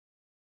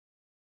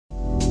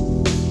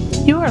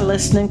are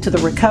listening to The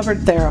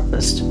Recovered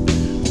Therapist,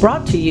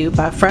 brought to you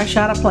by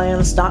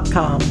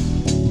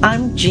FreshOuttaPlans.com.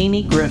 I'm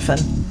Jeannie Griffin,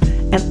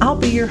 and I'll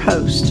be your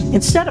host.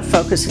 Instead of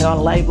focusing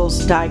on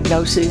labels,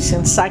 diagnoses,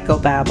 and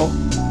psychobabble,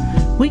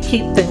 we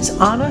keep things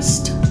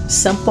honest,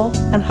 simple,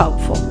 and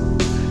hopeful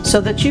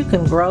so that you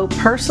can grow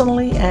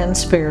personally and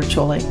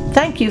spiritually.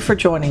 Thank you for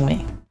joining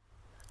me.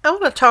 I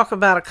want to talk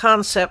about a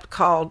concept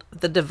called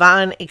the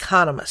Divine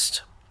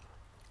Economist.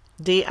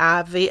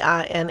 Divine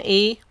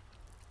Economist,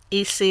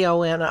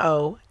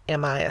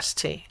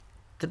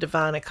 the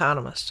Divine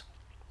Economist.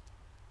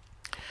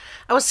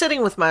 I was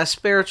sitting with my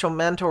spiritual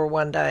mentor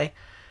one day,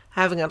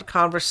 having a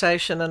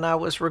conversation, and I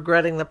was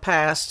regretting the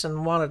past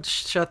and wanted to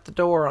shut the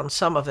door on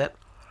some of it.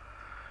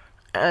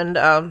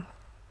 And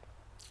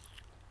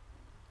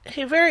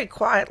he very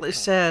quietly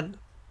said,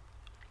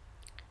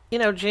 "You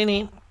know,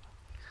 Jeannie,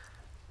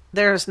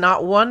 there is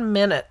not 1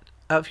 minute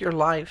of your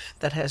life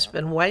that has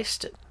been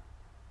wasted."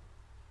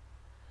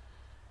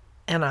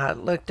 And I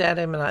looked at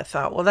him and I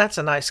thought, well, that's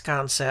a nice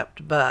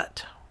concept,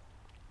 but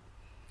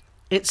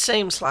it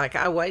seems like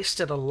I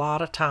wasted a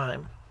lot of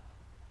time.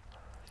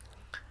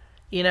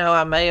 You know,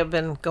 I may have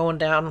been going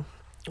down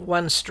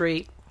one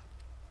street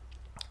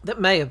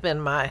that may have been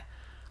my,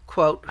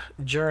 quote,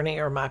 journey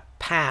or my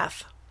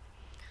path.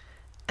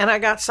 And I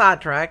got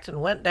sidetracked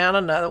and went down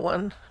another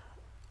one,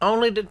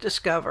 only to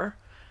discover,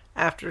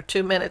 after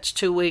 2 minutes,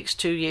 2 weeks,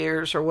 2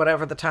 years, or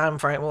whatever the time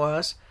frame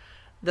was,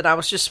 that I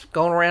was just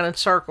going around in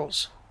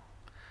circles.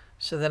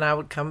 So then I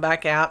would come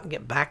back out and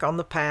get back on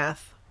the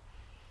path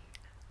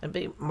and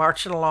be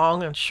marching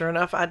along, and sure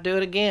enough, I'd do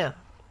it again.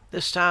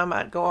 This time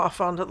I'd go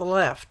off onto the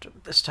left.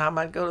 This time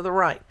I'd go to the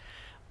right.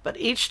 But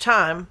each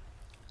time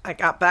I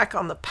got back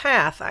on the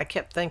path, I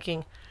kept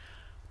thinking,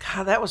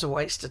 God, that was a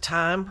waste of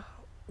time.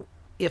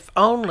 If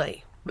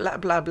only, blah,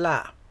 blah,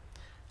 blah.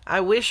 I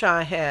wish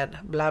I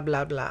had, blah,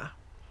 blah, blah.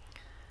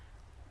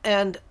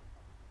 And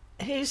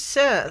he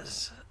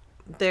says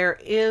there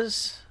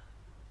is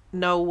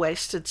no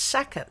wasted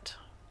second.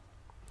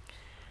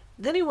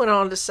 Then he went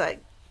on to say,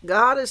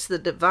 God is the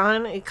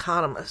divine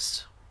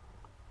economist.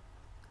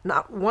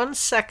 Not 1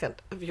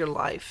 second of your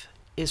life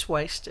is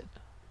wasted.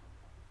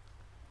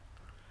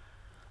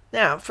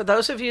 Now, for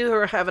those of you who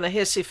are having a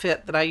hissy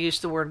fit that I use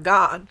the word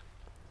God,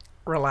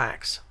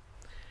 relax.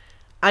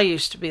 I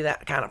used to be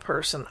that kind of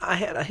person. I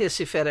had a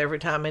hissy fit every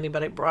time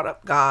anybody brought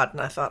up God,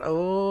 and I thought,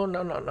 oh,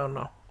 no.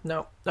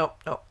 No.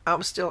 I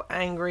was still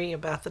angry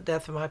about the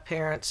death of my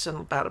parents and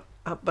about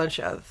a bunch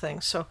of other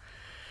things. So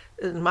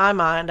in my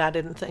mind, I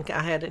didn't think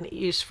I had any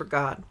use for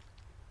God.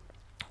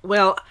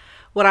 Well,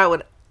 what I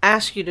would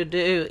ask you to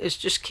do is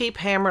just keep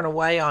hammering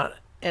away on it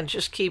and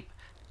just keep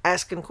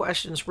asking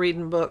questions,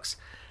 reading books,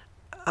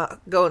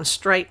 going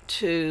straight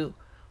to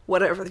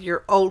whatever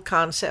your old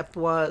concept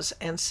was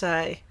and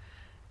say,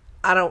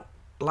 I don't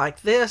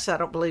like this, I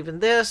don't believe in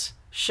this,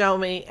 show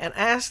me, and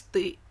ask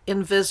the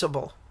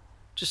invisible.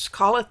 Just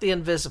call it the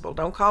invisible.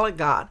 Don't call it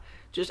God.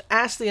 Just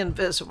ask the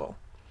invisible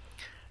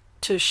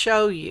to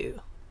show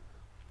you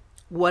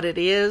what it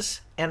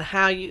is and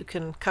how you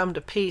can come to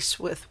peace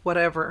with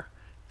whatever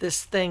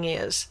this thing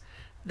is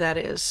that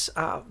is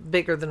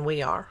bigger than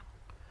we are.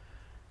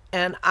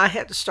 And I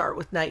had to start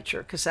with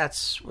nature because that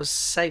was a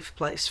safe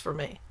place for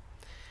me.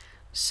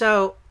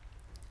 So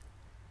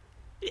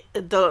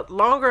the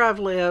longer I've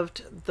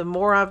lived, the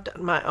more I've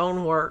done my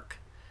own work,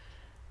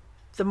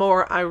 the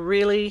more I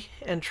really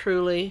and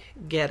truly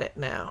get it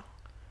now.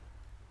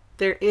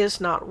 There is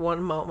not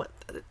 1 moment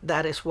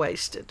that is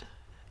wasted.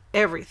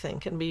 Everything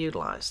can be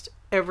utilized.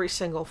 Every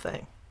single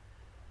thing.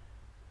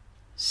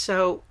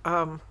 So,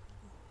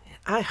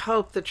 I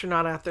hope that you're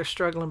not out there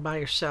struggling by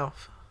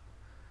yourself.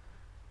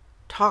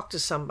 Talk to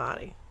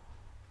somebody.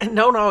 And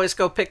don't always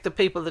go pick the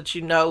people that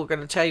you know are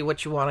going to tell you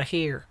what you want to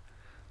hear.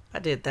 I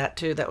did that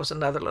too. That was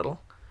another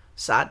little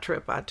side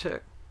trip I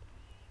took.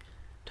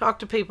 Talk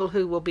to people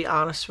who will be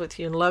honest with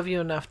you and love you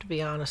enough to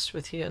be honest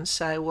with you and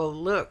say, well,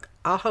 look,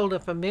 I'll hold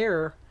up a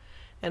mirror,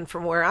 and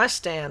from where I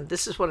stand,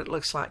 this is what it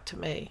looks like to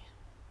me.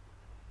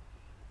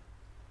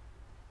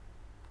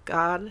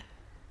 God,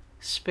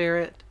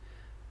 Spirit,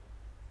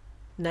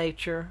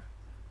 nature,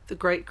 the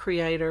great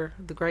Creator,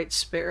 the great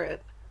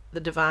Spirit, the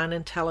divine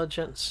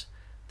intelligence,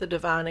 the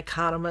divine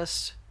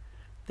economist,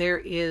 there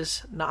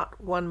is not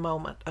 1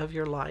 moment of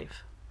your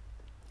life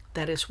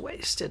that is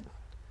wasted.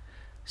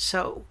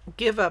 So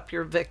give up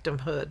your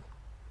victimhood.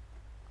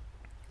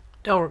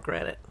 Don't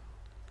regret it.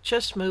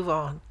 Just move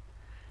on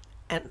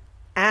and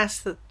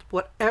ask that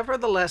whatever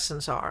the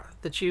lessons are,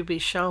 that you be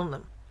shown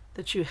them,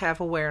 that you have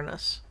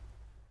awareness.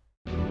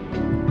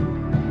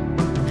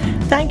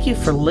 Thank you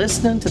for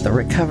listening to The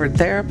Recovered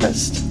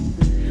Therapist,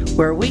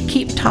 where we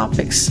keep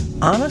topics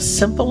honest,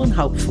 simple, and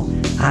hopeful.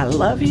 I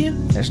love you.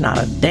 There's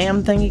not a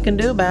damn thing you can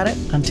do about it.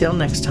 Until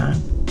next time.